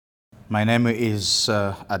My name is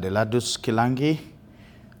Adeladus Kilangi.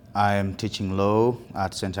 I am teaching law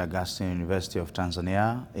at St. Augustine University of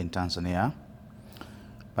Tanzania in Tanzania.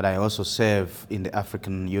 But I also serve in the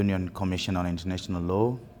African Union Commission on International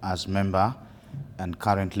Law as member and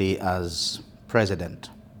currently as president.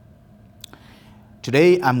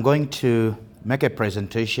 Today I'm going to make a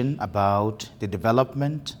presentation about the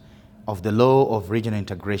development of the law of regional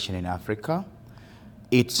integration in Africa,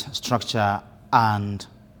 its structure and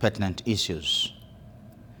pertinent issues.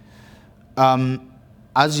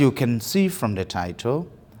 As you can see from the title,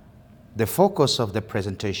 the focus of the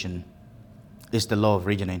presentation is the law of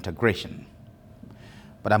regional integration.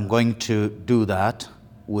 But I'm going to do that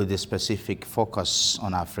with a specific focus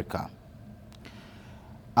on Africa.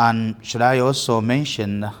 And should I also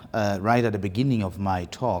mention right at the beginning of my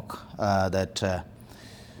talk that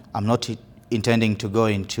I'm not intending to go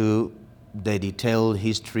into the detailed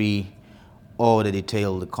history or the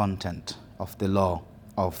detailed content of the law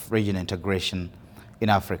of regional integration in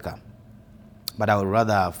Africa, but I would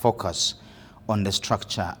rather focus on the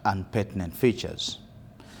structure and pertinent features.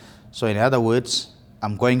 So in other words,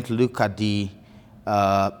 I'm going to look at the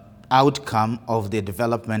outcome of the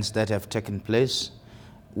developments that have taken place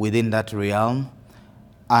within that realm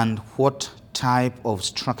and what type of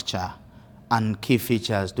structure and key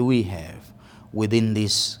features do we have within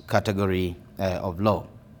this category of law.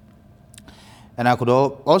 And I could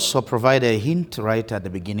also provide a hint right at the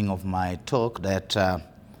beginning of my talk that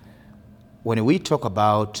when we talk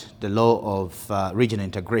about the law of regional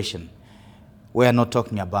integration, we are not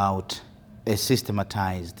talking about a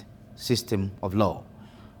systematized system of law.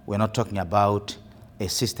 We're not talking about a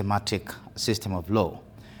systematic system of law.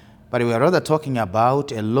 But we are rather talking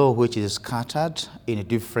about a law which is scattered in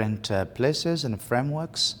different places and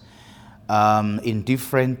frameworks, in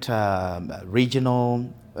different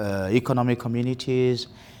regional economic communities,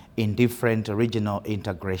 in different regional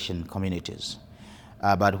integration communities.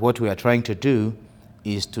 But what we are trying to do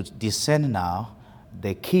is to discern now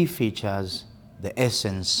the key features, the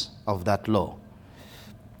essence of that law.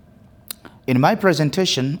 In my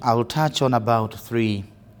presentation, I will touch on about three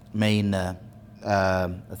main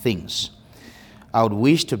things. I would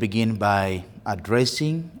wish to begin by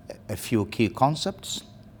addressing a few key concepts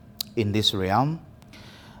in this realm,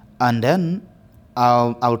 and then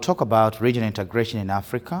I'll talk about regional integration in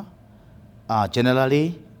Africa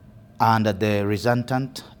generally and the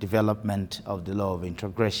resultant development of the law of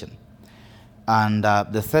integration. And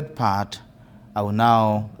the third part, I will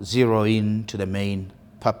now zero in to the main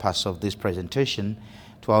purpose of this presentation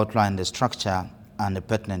to outline the structure and the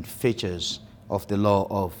pertinent features of the law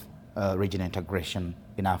of regional integration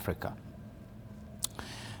in Africa.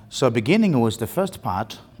 So beginning with the first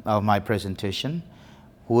part of my presentation,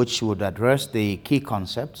 which would address the key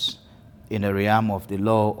concepts in the realm of the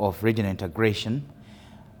law of regional integration.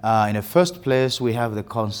 In the first place, we have the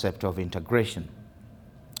concept of integration.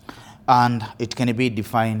 And it can be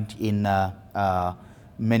defined in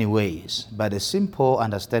many ways. But a simple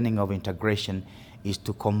understanding of integration is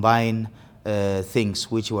to combine things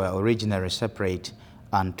which were originally separate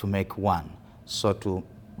and to make one. So to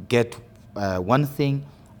get one thing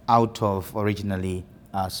out of originally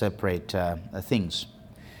separate things.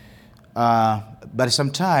 But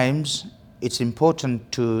sometimes it's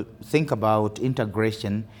important to think about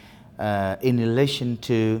integration in relation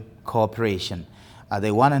to cooperation. Are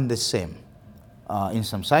they one and the same? In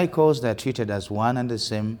some cycles, they're treated as one and the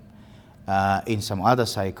same. In some other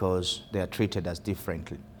cycles, they are treated as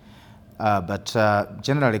differently. But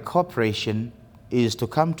generally, cooperation is to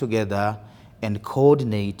come together and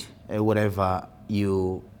coordinate whatever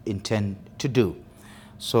you intend to do.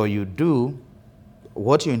 So you do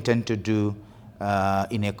what you intend to do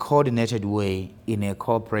in a coordinated way, in a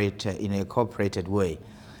cooperated way.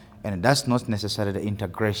 And that's not necessarily the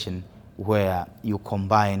integration where you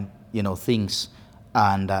combine, things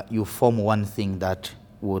and you form one thing that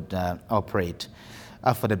would operate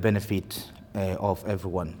for the benefit of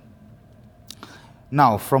everyone.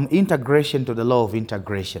 Now, from integration to the law of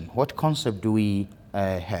integration, what concept do we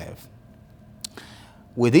have?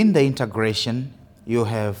 Within the integration, you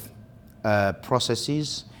have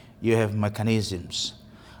processes, you have mechanisms,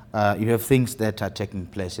 you have things that are taking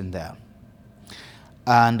place in there.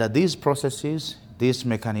 And these processes, these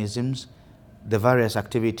mechanisms, the various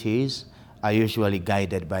activities are usually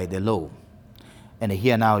guided by the law. And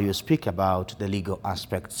here now you speak about the legal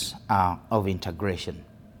aspects of integration.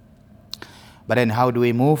 But then how do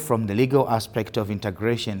we move from the legal aspect of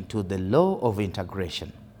integration to the law of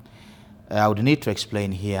integration? I would need to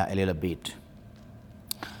explain here a little bit.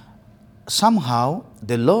 Somehow,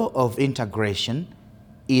 the law of integration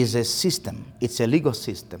is a system. It's a legal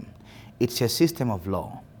system. it's a system of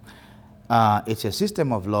law. It's a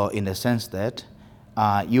system of law in the sense that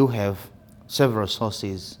you have several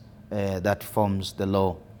sources that forms the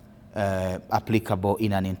law applicable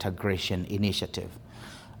in an integration initiative.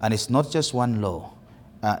 And it's not just one law,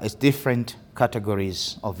 it's different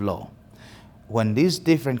categories of law. When these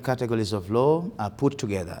different categories of law are put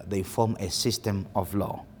together, they form a system of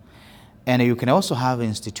law. And you can also have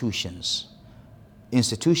institutions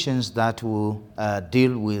that will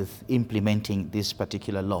deal with implementing this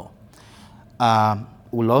particular law.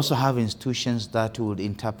 We'll also have institutions that would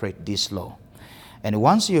interpret this law. And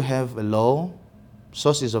once you have a law,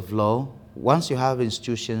 sources of law, once you have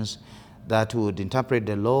institutions that would interpret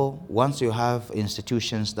the law, once you have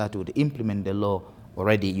institutions that would implement the law,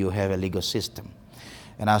 already you have a legal system.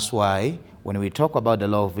 And that's why when we talk about the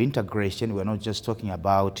law of integration, we're not just talking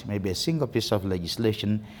about maybe a single piece of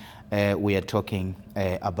legislation, we are talking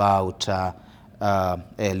about a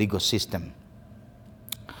legal system.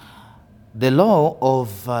 The law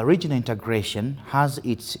of regional integration has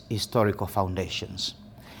its historical foundations.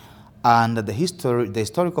 And the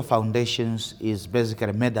historical foundations is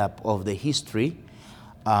basically made up of the history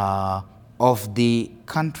of the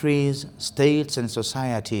countries, states, and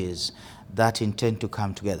societies that intend to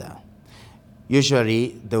come together.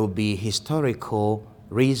 Usually, there will be historical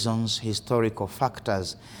reasons, historical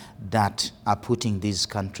factors that are putting these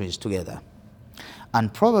countries together.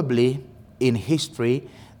 And probably in history,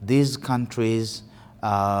 these countries,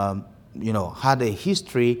 had a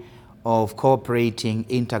history of cooperating,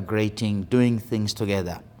 integrating, doing things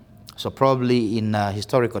together. So probably in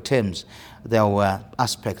historical terms, there were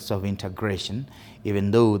aspects of integration, even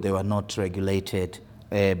though they were not regulated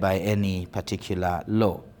by any particular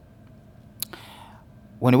law.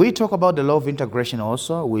 When we talk about the law of integration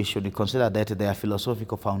also, we should consider that there are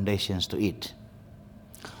philosophical foundations to it.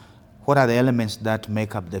 What are the elements that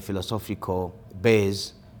make up the philosophical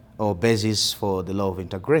base or basis for the law of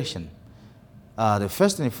integration? The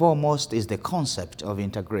first and foremost is the concept of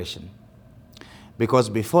integration. Because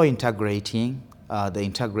before integrating, the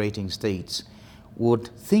integrating states would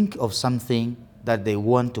think of something that they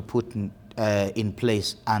want to put in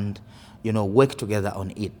place and work together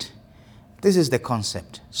on it. This is the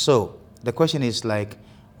concept. So the question is like,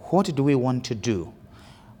 what do we want to do?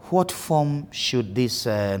 What form should this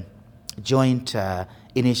joint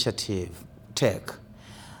initiative take?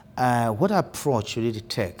 What approach should it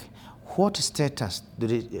take? What status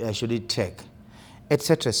should it take?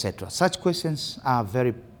 Etc., etc. Such questions are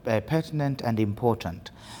very pertinent and important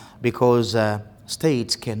because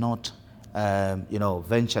states cannot,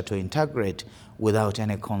 venture to integrate without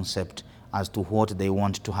any concept as to what they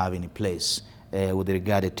want to have in place with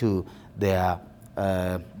regard to their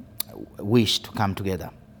wish to come together.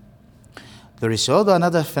 There is also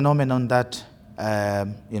another phenomenon that,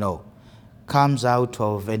 comes out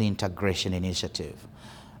of any integration initiative.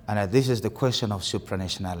 And this is the question of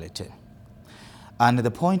supranationality. And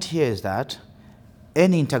the point here is that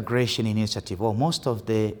any integration initiative, or most of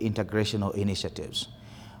the integrational initiatives,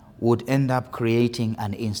 would end up creating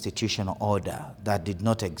an institutional order that did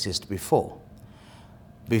not exist before.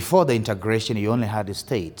 Before the integration, you only had the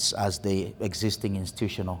states as the existing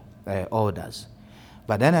institutional orders.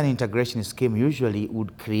 But then an integration scheme usually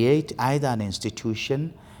would create either an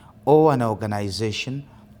institution or an organization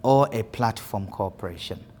or a platform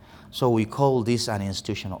corporation. So we call this an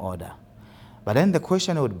institutional order. But then the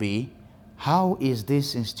question would be, how is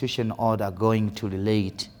this institutional order going to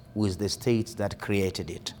relate with the states that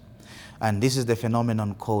created it? And this is the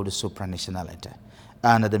phenomenon called supranationality.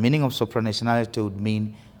 And the meaning of supranationality would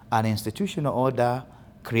mean an institutional order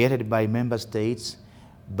created by member states,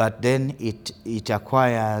 but then it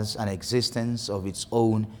acquires an existence of its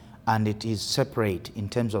own, and it is separate in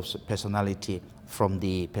terms of personality from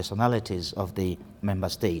the personalities of the member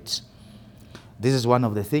states. This is one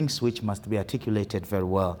of the things which must be articulated very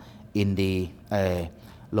well in the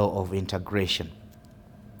law of integration.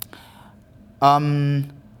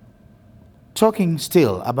 Talking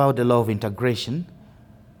still about the law of integration,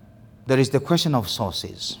 there is the question of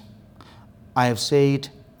sources. I have said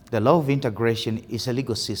the law of integration is a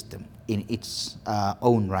legal system in its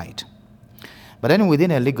own right. But then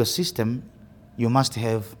within a legal system, you must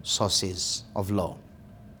have sources of law.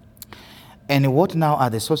 And what now are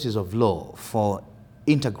the sources of law for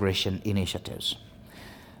integration initiatives?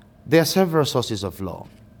 There are several sources of law.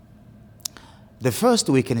 The first,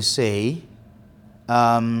 we can say,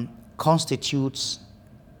 constitutes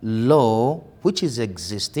law which is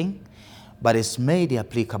existing but is made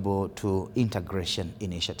applicable to integration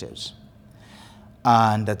initiatives.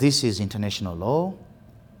 And this is international law,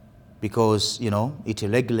 because, it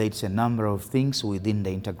regulates a number of things within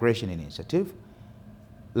the integration initiative.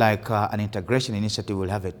 Like an integration initiative will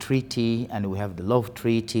have a treaty, and we have the law of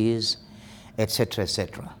treaties, etc.,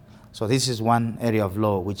 etc. So this is one area of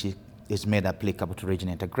law which is made applicable to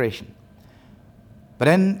regional integration. But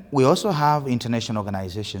then we also have international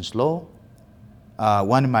organizations law.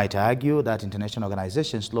 One might argue that international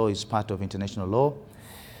organizations law is part of international law,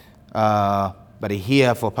 but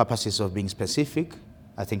here, for purposes of being specific,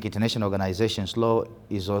 I think international organizations law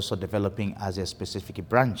is also developing as a specific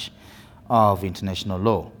branch of international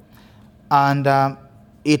law. And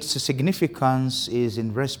its significance is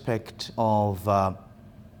in respect of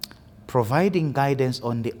providing guidance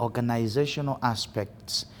on the organizational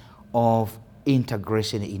aspects of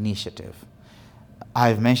integration initiative.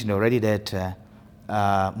 I've mentioned already that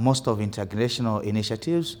most of integrational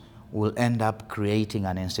initiatives will end up creating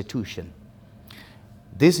an institution.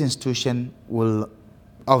 This institution will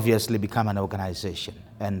obviously become an organization,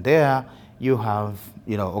 and there you have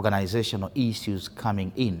organizational issues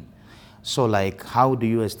coming in. So like, how do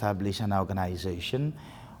you establish an organization?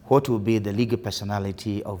 What will be the legal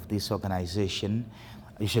personality of this organization?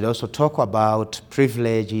 You should also talk about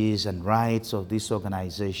privileges and rights of this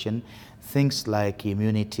organization, things like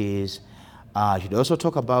immunities. You should also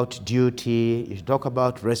talk about duty. You should talk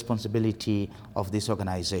about responsibility of this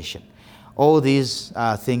organization. All these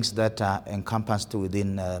are things that are encompassed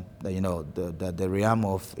within the realm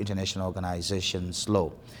of international organizations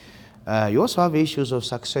law. You also have issues of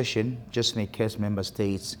succession, just in case member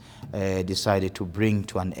states decided to bring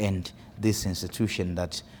to an end this institution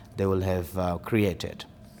that they will have created.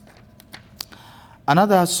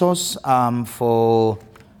 Another source for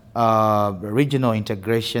regional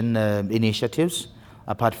integration initiatives,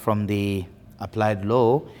 apart from the applied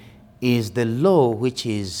law, is the law which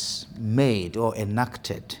is made or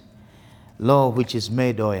enacted. Law which is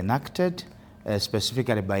made or enacted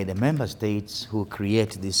specifically by the member states who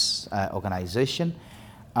create this organization.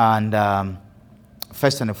 And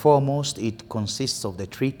first and foremost, it consists of the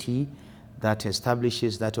treaty that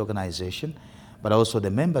establishes that organization, but also the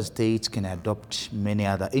member states can adopt many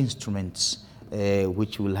other instruments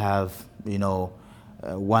which will have,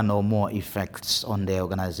 one or more effects on the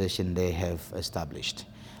organization they have established.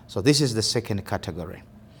 So this is the second category.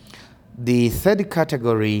 The third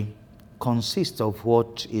category consists of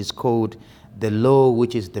what is called the law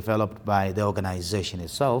which is developed by the organization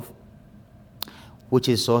itself, which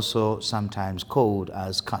is also sometimes called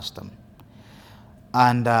as custom.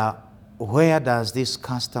 And where does this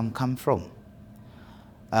custom come from?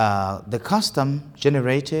 The custom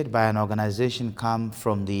generated by an organization comes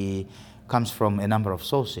from a number of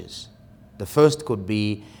sources. The first could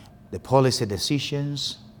be the policy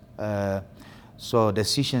decisions, so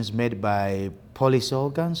decisions made by policy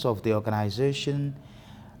organs of the organization,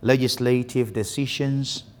 legislative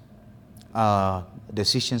decisions,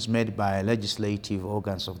 decisions made by legislative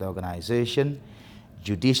organs of the organization,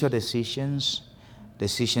 judicial decisions,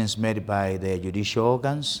 decisions made by the judicial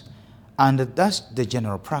organs, and that's the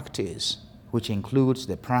general practice, which includes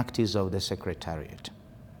the practice of the Secretariat.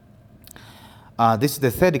 This is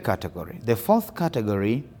the third category. The fourth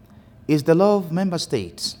category is the law of member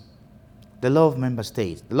states. The law of member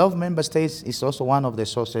states. The law of member states is also one of the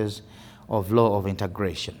sources of law of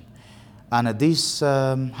integration. And this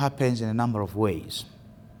happens in a number of ways.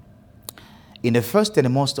 In the first and the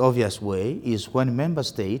most obvious way is when member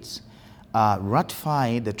states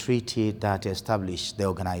ratify the treaty that established the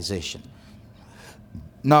organization.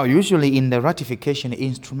 Now, usually in the ratification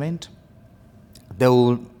instrument, they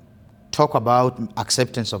will talk about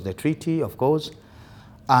acceptance of the treaty, of course,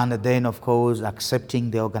 and then, of course,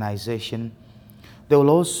 accepting the organization. They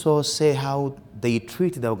will also say how they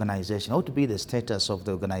treat the organization, how to be the status of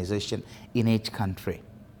the organization in each country,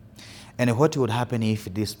 and what would happen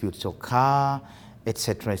if disputes occur,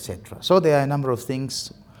 etc., etc. So there are a number of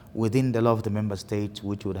things within the law of the member states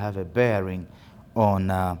which would have a bearing on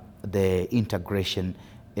the integration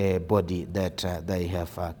body that they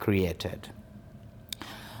have created.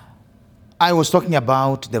 I was talking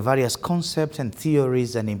about the various concepts and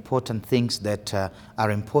theories and important things that are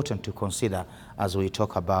important to consider as we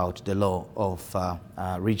talk about the law of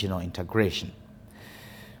regional integration.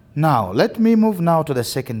 Now, let me move now to the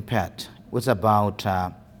second part, which is about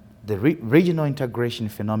the regional integration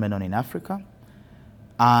phenomenon in Africa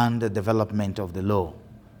and the development of the law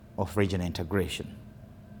of regional integration.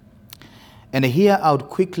 And here I would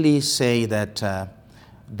quickly say that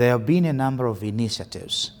there have been a number of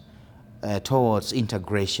initiatives towards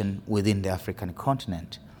integration within the African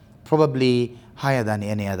continent, probably higher than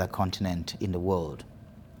any other continent in the world.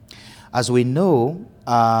 As we know,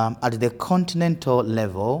 at the continental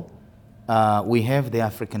level, we have the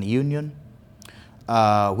African Union,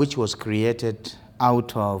 which was created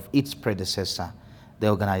out of its predecessor, the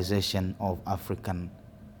Organization of African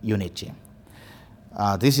Unity.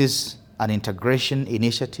 This is an integration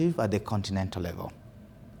initiative at the continental level.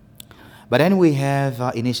 But then we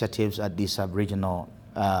have initiatives at the sub-regional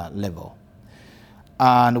level.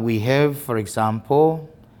 And we have, for example,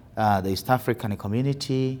 the East African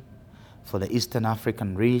Community for the Eastern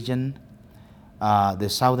African region, the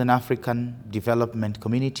Southern African Development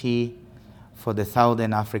Community for the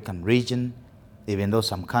Southern African region, even though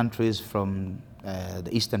some countries from the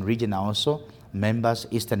Eastern region are also members,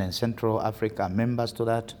 Eastern and Central Africa are members to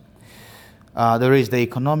that. There is the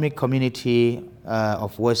Economic Community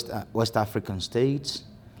of West African States.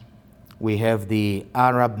 We have the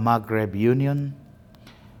Arab Maghreb Union.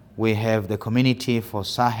 We have the Community for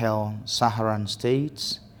Saharan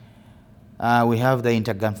States. We have the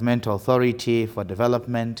Intergovernmental Authority for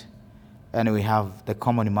Development, and we have the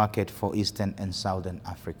Common Market for Eastern and Southern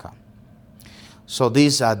Africa. So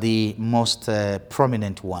these are the most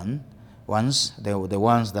prominent ones, the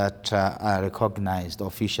ones that are recognized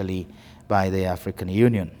officially by the African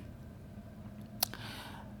Union.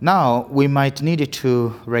 Now, we might need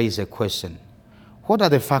to raise a question. What are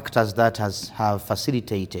the factors that have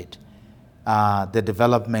facilitated the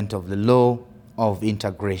development of the law of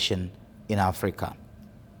integration in Africa?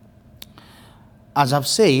 As I've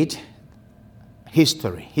said,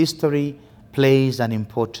 history plays an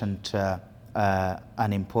important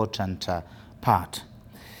part.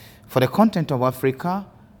 For the continent of Africa,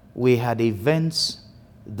 we had events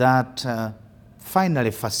that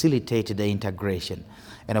finally facilitated the integration.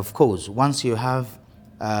 And of course, once you have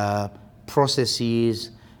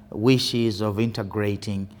processes, wishes of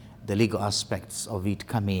integrating, the legal aspects of it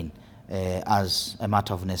come in as a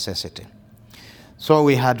matter of necessity. So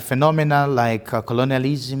we had phenomena like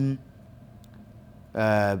colonialism.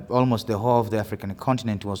 Almost the whole of the African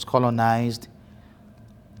continent was colonized.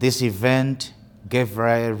 This event gave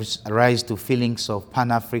rise to feelings of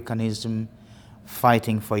Pan-Africanism,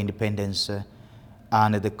 fighting for independence,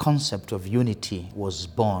 and the concept of unity was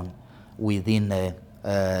born within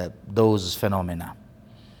those phenomena.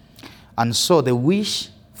 And so the wish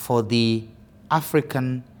for the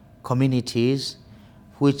African communities,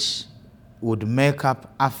 which would make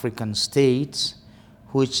up African states,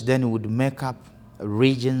 which then would make up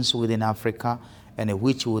regions within Africa, and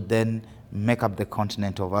which would then make up the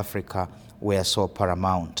continent of Africa, were so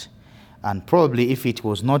paramount. And probably if it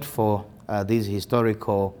was not for these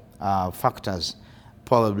historical factors,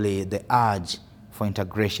 probably the urge for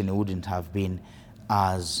integration wouldn't have been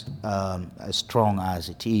as strong as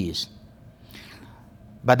it is.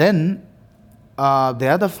 But then the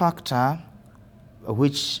other factor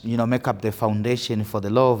which make up the foundation for the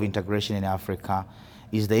law of integration in Africa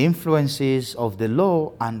is the influences of the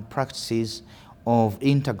law and practices of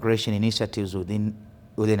integration initiatives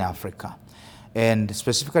within Africa. And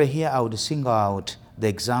specifically here, I would single out the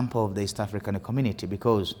example of the East African Community,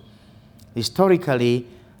 because historically,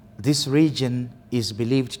 this region is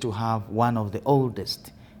believed to have one of the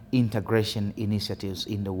oldest integration initiatives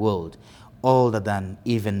in the world, older than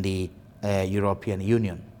even the European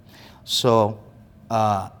Union. So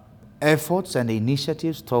efforts and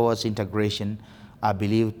initiatives towards integration are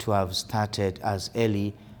believed to have started as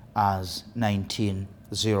early as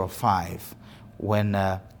 1905, when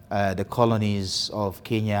the colonies of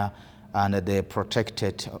Kenya and the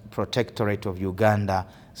protectorate of Uganda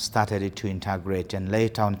started to integrate, and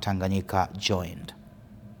later on Tanganyika joined.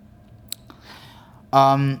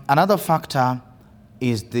 Another factor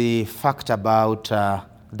is the fact about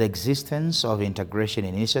the existence of integration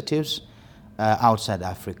initiatives outside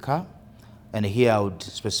Africa. And here I would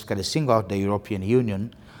specifically single out the European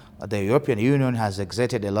Union. The European Union has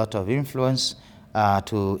exerted a lot of influence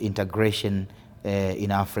to integration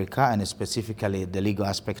in Africa, and specifically the legal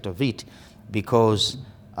aspect of it, because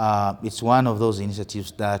it's one of those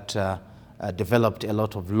initiatives that developed a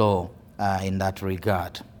lot of law in that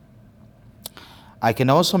regard. I can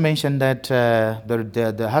also mention that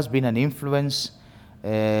there has been an influence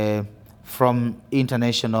from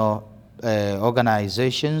international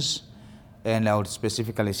organizations, and I would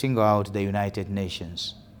specifically single out the United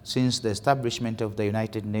Nations. Since the establishment of the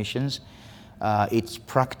United Nations, its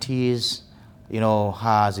practice,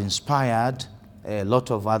 has inspired a lot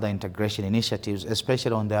of other integration initiatives,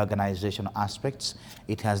 especially on the organizational aspects.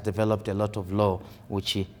 It has developed a lot of law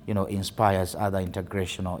which, inspires other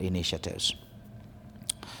integrational initiatives.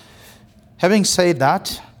 Having said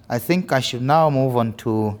that, I think I should now move on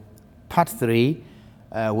to part 3,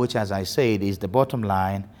 which, as I said, is the bottom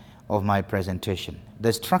line of my presentation,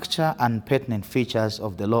 the structure and pertinent features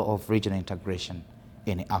of the law of regional integration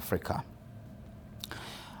in Africa.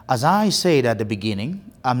 As I said at the beginning,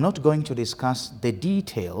 I'm not going to discuss the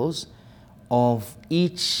details of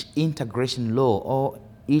each integration law or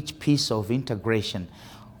each piece of integration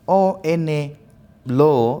or any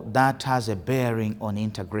law that has a bearing on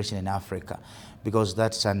integration in Africa, because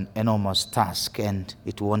that's an enormous task and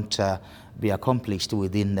it won't be accomplished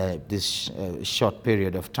within this short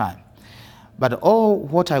period of time. But all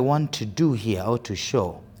what I want to do here, or to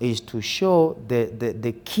show, is to show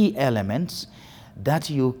the key elements that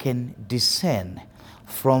you can discern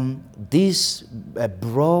from this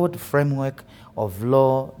broad framework of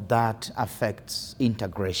law that affects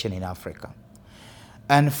integration in Africa.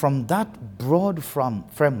 And from that broad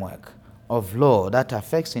framework of law that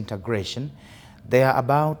affects integration, there are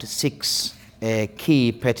about 6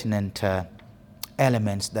 key pertinent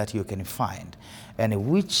elements that you can find, and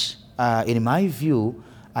which, in my view,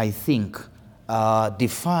 I think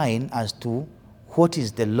define as to what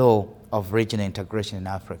is the law of regional integration in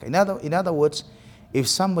Africa. In other words, if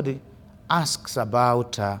somebody asks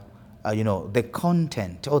about the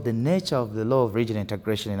content or the nature of the law of regional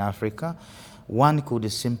integration in Africa, one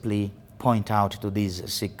could simply point out to these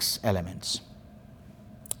 6 elements.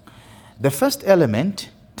 The first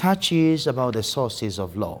element touches about the sources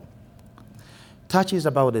of law.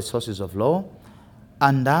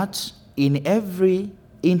 And that in every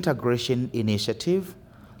integration initiative,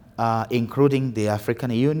 including the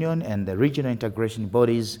African Union and the regional integration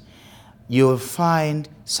bodies, you will find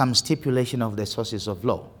some stipulation of the sources of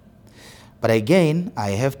law. But again,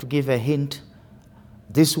 I have to give a hint.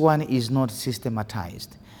 This one is not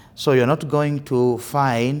systematized. So you're not going to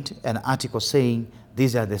find an article saying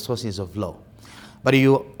these are the sources of law. But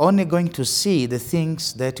you're only going to see the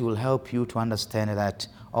things that will help you to understand that,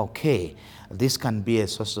 okay, this can be a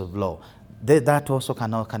source of law. That also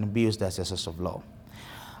can be used as a source of law.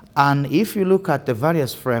 And if you look at the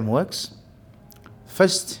various frameworks,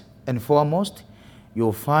 first and foremost,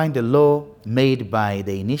 you'll find the law made by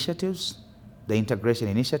the initiatives, the integration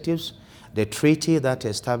initiatives, the treaty that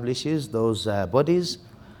establishes those bodies.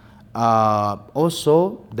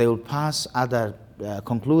 Also, they will pass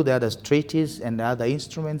conclude the other treaties and the other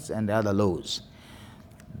instruments and the other laws.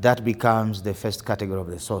 That becomes the first category of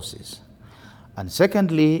the sources. And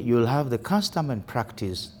secondly, you'll have the custom and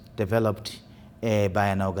practice developed by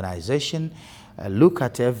an organization. Look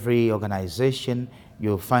at every organization,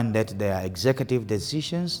 you'll find that there are executive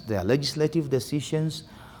decisions, there are legislative decisions,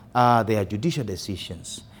 there are judicial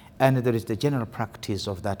decisions, and there is the general practice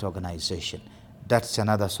of that organization. That's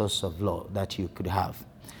another source of law that you could have.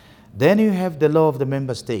 Then you have the law of the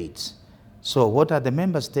member states. So what are the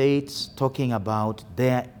member states talking about?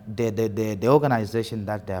 The organization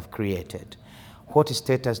that they have created. What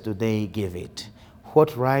status do they give it?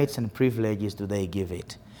 What rights and privileges do they give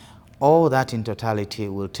it? All that in totality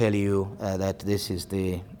will tell you that this is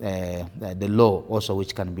the law also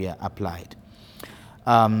which can be applied.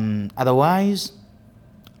 Otherwise,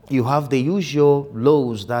 you have the usual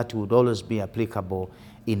laws that would always be applicable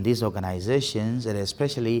in these organizations, and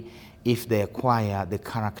especially if they acquire the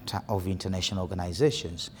character of international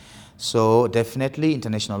organizations. So definitely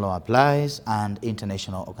international law applies and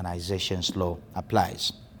international organizations law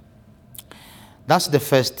applies. That's the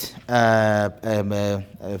first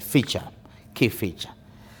key feature.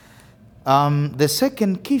 The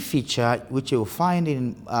second key feature, which you'll find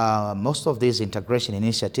in most of these integration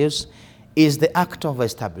initiatives, is the act of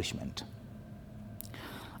establishment.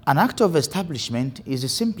 An act of establishment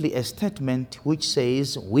is simply a statement which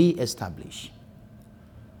says, we establish,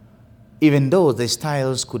 even though the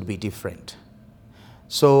styles could be different.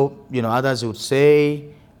 So, others would say,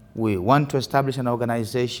 we want to establish an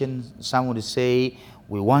organization. Some would say,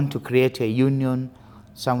 we want to create a union.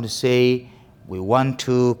 Some would say, we want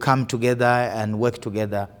to come together and work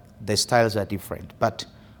together. The styles are different. But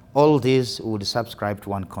all these would subscribe to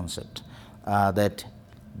one concept, that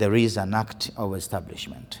there is an act of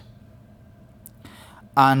establishment.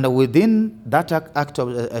 And within that act of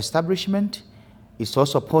establishment, it's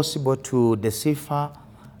also possible to decipher,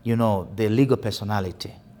 the legal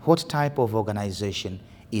personality. What type of organization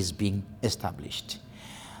is being established?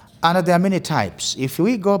 And there are many types. If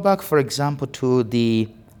we go back, for example, to the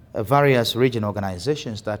various regional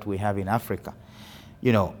organizations that we have in Africa,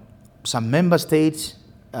 some member states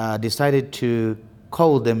decided to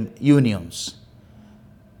call them unions.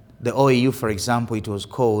 The OAU, for example, it was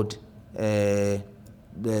called the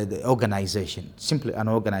organization, simply an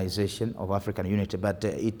organization of African unity, but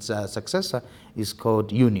its successor is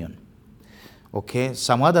called union. Okay,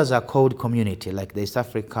 some others are called community, like the East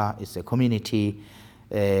Africa is a community,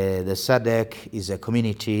 The SADC is a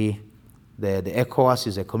community. The ECOWAS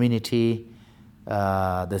is a community.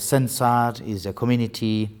 The CENSAR is a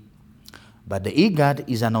community. But the IGAD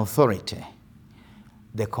is an authority.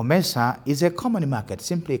 The COMESA is a common market,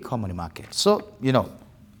 simply a common market. So,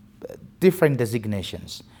 different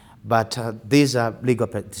designations. But these are legal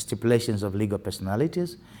stipulations of legal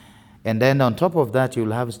personalities. And then on top of that,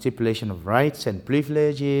 you'll have stipulation of rights and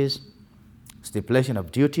privileges, stipulation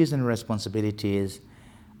of duties and responsibilities,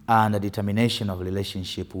 and a determination of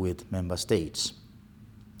relationship with member states.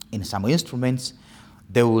 In some instruments,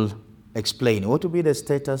 they will explain what will be the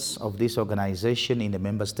status of this organization in the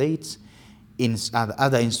member states. In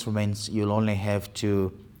other instruments, you'll only have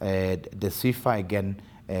to decipher again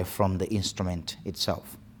from the instrument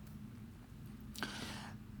itself.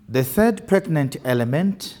 The third pertinent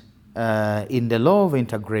element in the law of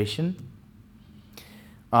integration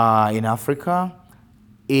in Africa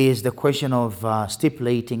is the question of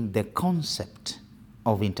stipulating the concept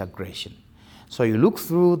of integration. So you look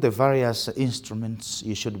through the various instruments,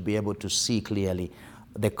 you should be able to see clearly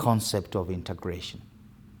the concept of integration.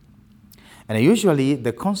 And usually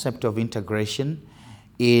the concept of integration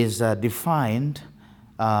is defined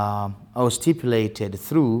or stipulated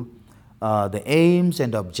through the aims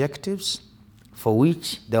and objectives for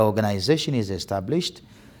which the organization is established,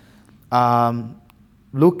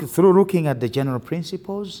 looking at the general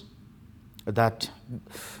principles that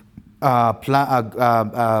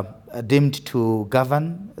deemed to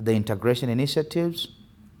govern the integration initiatives,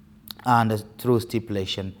 and through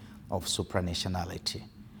stipulation of supranationality.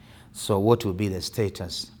 So what will be the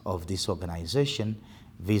status of this organization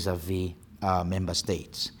vis-a-vis member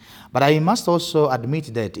states? But I must also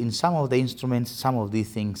admit that in some of the instruments, some of these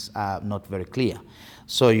things are not very clear.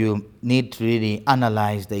 So you need to really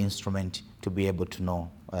analyze the instrument to be able to know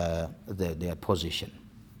their position.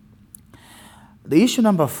 The issue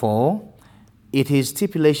number 4, it is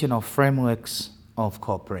stipulation of frameworks of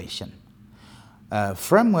cooperation.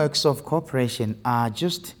 Frameworks of cooperation are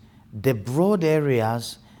just the broad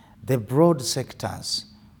areas, the broad sectors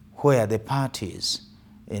where the parties,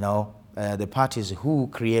 the parties who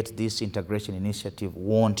create this integration initiative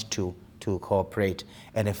want to cooperate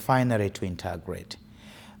and finally to integrate.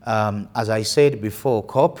 As I said before,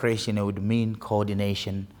 cooperation would mean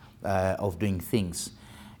coordination of doing things.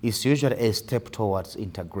 It's usually a step towards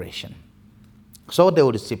integration. So they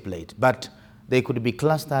would stipulate, but they could be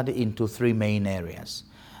clustered into 3 main areas.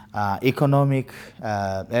 Economic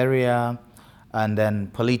area, and then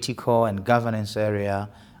political and governance area,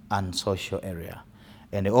 and social area.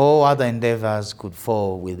 And all other endeavors could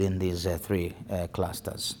fall within these 3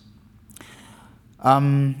 clusters.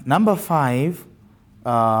 Number 5,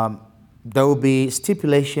 there will be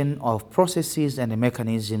stipulation of processes and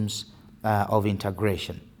mechanisms of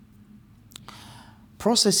integration.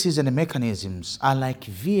 Processes and mechanisms are like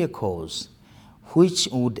vehicles which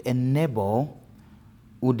would enable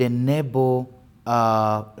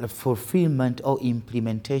fulfillment or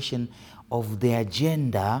implementation of the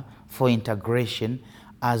agenda for integration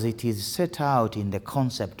as it is set out in the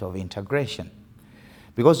concept of integration.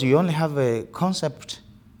 Because you only have a concept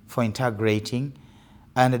for integrating,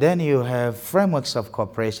 and then you have frameworks of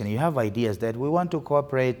cooperation. You have ideas that we want to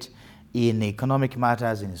cooperate in economic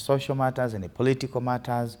matters, in social matters, in political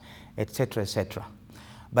matters, etc., etc.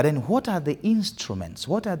 But then what are the instruments?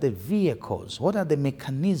 What are the vehicles? What are the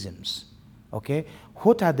mechanisms? Okay?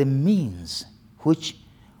 What are the means which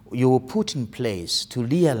you will put in place to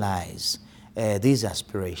realize these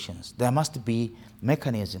aspirations? There must be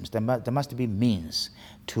mechanisms. There must be means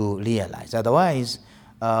to realize. Otherwise,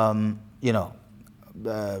 the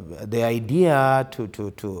idea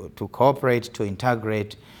to cooperate, to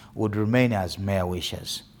integrate, would remain as mere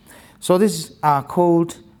wishes. So these are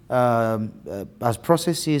called as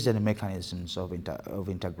processes and mechanisms of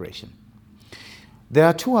integration. There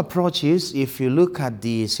are 2 approaches if you look at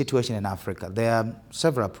the situation in Africa. There are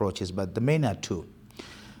several approaches, but the main are 2.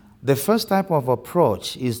 The first type of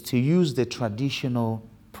approach is to use the traditional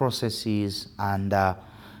processes and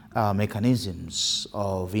mechanisms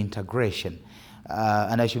of integration.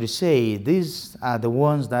 And I should say, these are the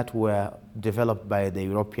ones that were developed by the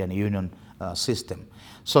European Union system.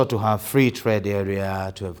 So to have free trade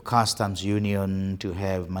area, to have customs union, to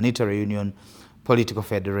have monetary union, political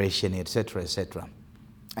federation, etc., etc.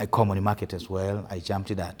 A common market as well, I jumped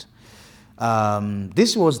to that.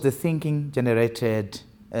 This was the thinking generated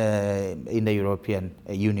in the European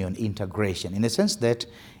Union integration, in the sense that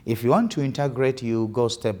if you want to integrate, you go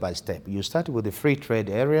step by step. You start with the free trade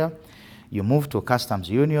area, you move to customs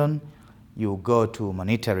union, you go to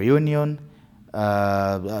monetary union,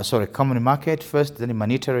 common market first, then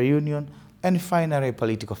monetary union, and finally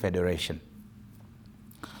political federation.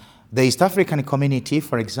 The East African community,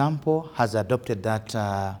 for example, has adopted that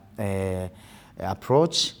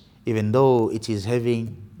approach, even though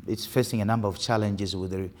it's facing a number of challenges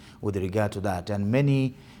with regard to that. And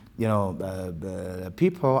many,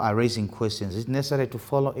 people are raising questions. Is it necessary to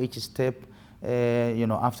follow each step,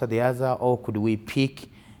 after the other, or could we pick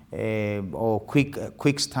or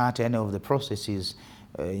quick start any of the processes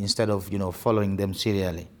instead of, following them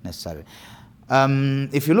serially necessarily?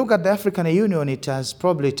 If you look at the African Union, it has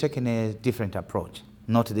probably taken a different approach,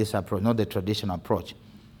 not this approach, not the traditional approach.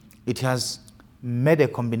 It has made a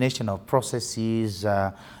combination of processes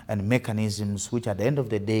and mechanisms which at the end of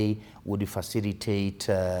the day would facilitate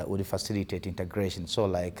integration. So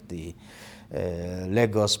like the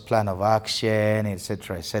Lagos Plan of Action,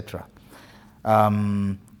 etc., etc.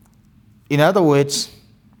 In other words,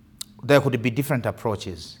 there could be different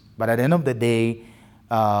approaches, but at the end of the day,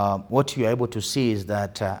 what you're able to see is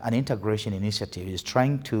that an integration initiative is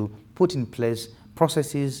trying to put in place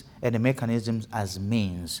processes and mechanisms as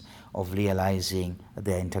means of realizing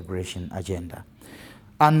their integration agenda.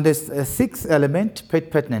 And the sixth element,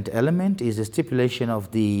 pertinent element, is the stipulation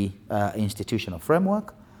of the institutional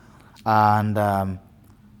framework. And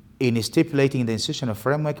in stipulating the institutional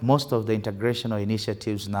framework, most of the integrational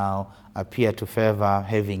initiatives now appear to favor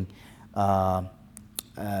having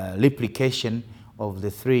replication of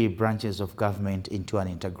the three branches of government into an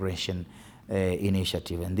integration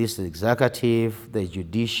initiative. And this is the executive, the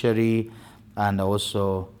judiciary, and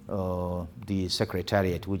also the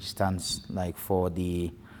secretariat, which stands like for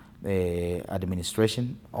the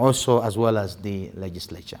administration, also as well as the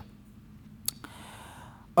legislature.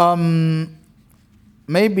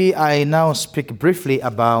 Maybe I now speak briefly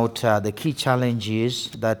about the key challenges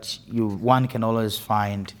that one can always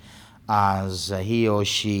find as he or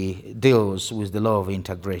she deals with the law of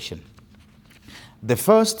integration. The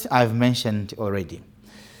first I've mentioned already,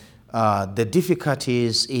 the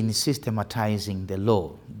difficulties in systematizing the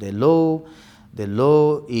law. The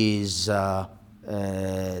law is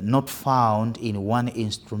not found in one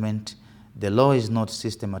instrument. The law is not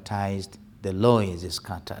systematized. The law is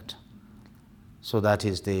scattered. So that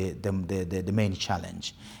is the main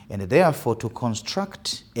challenge. And therefore, to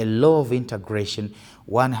construct a law of integration,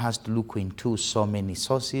 one has to look into so many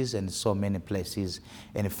sources and so many places,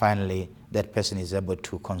 and finally, that person is able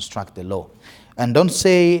to construct the law. And don't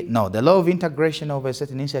say, no, the law of integration of a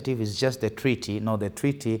certain initiative is just the treaty. No, the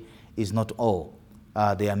treaty is not all.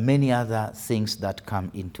 There are many other things that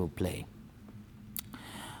come into play.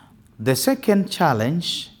 The second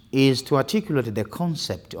challenge is to articulate the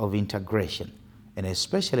concept of integration, and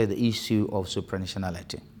especially the issue of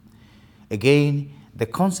supranationality. Again, the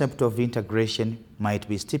concept of integration might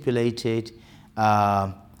be stipulated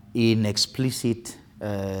in explicit,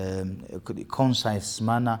 concise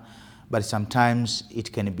manner, but sometimes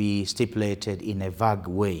it can be stipulated in a vague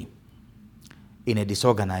way, in a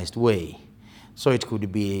disorganized way. So it could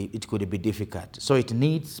be difficult. So it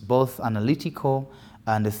needs both analytical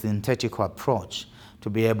and a synthetical approach to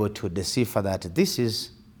be able to decipher that this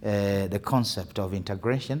is the concept of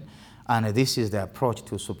integration, and this is the approach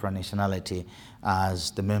to supranationality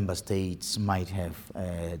as the member states might have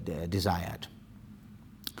desired.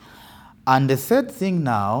 And the third thing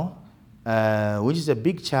now, which is a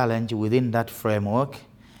big challenge within that framework,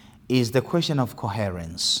 is the question of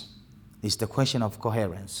coherence. It's the question of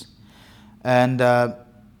coherence. And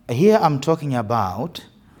here I'm talking about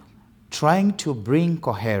trying to bring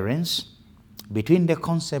coherence between the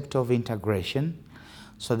concept of integration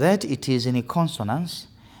so that it is in consonance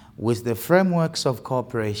with the frameworks of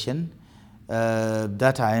cooperation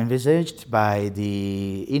that are envisaged by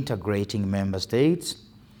the integrating member states,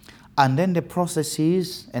 and then the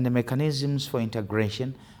processes and the mechanisms for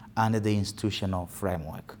integration under the institutional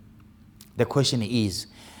framework. The question is,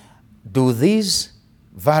 do these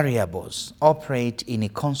variables operate in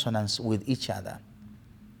consonance with each other?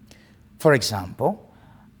 For example,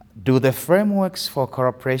 do the frameworks for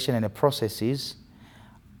cooperation and the processes,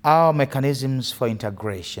 our mechanisms for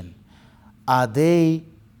integration, are they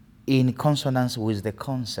in consonance with the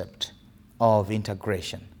concept of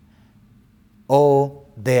integration? Or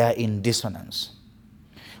they are in dissonance?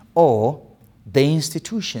 Or the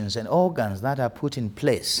institutions and organs that are put in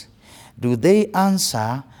place, do they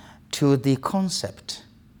answer to the concept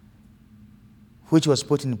which was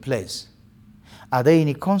put in place? Are they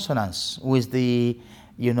in consonance with the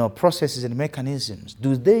processes and mechanisms?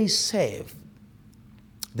 Do they serve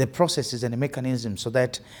the processes and the mechanisms so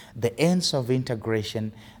that the ends of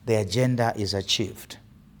integration, the agenda is achieved?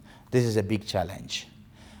 This is a big challenge.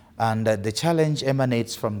 And the challenge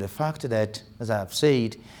emanates from the fact that, as I've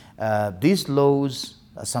said, these laws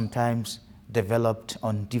are sometimes developed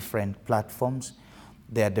on different platforms.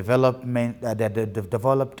 They are developed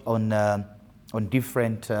on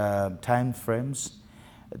different time frames,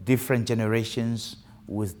 different generations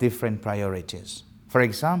with different priorities. For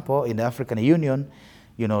example, in the African Union,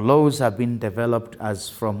 laws have been developed as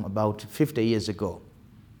from about 50 years ago.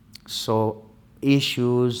 So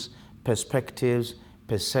issues, perspectives,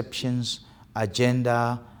 perceptions,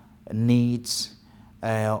 agenda, needs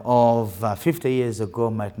of 50 years ago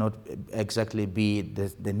might not exactly be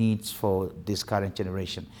the needs for this current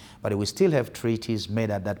generation. But we still have treaties made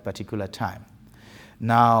at that particular time.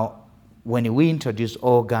 Now, when we introduce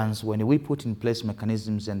organs, when we put in place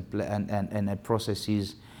mechanisms and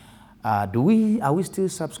processes, are we still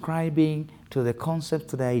subscribing to the concept,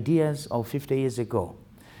 to the ideas of 50 years ago?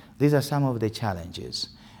 These are some of the challenges.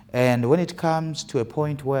 And when it comes to a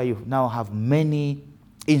point where you now have many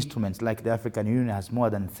instruments, like the African Union has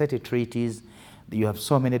more than 30 treaties, you have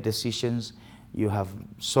so many decisions, you have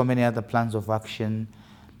so many other plans of action,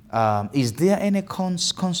 is there any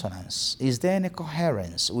consonance? Is there any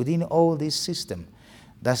coherence within all this system?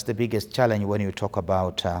 That's the biggest challenge when you talk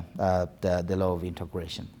about the law of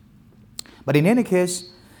integration. But in any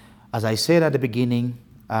case, as I said at the beginning,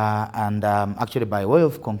 and actually by way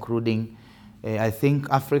of concluding, I think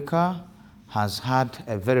Africa has had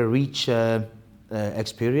a very rich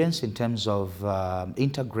experience in terms of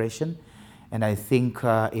integration, and I think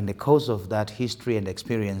in the course of that history and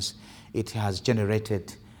experience, it has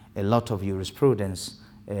generated a lot of jurisprudence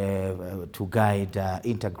to guide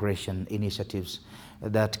integration initiatives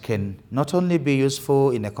that can not only be useful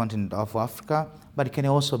in the continent of Africa, but it can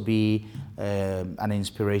also be an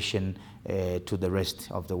inspiration to the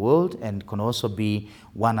rest of the world, and can also be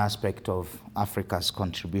one aspect of Africa's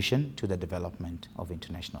contribution to the development of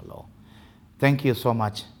international law. Thank you so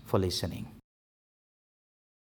much for listening.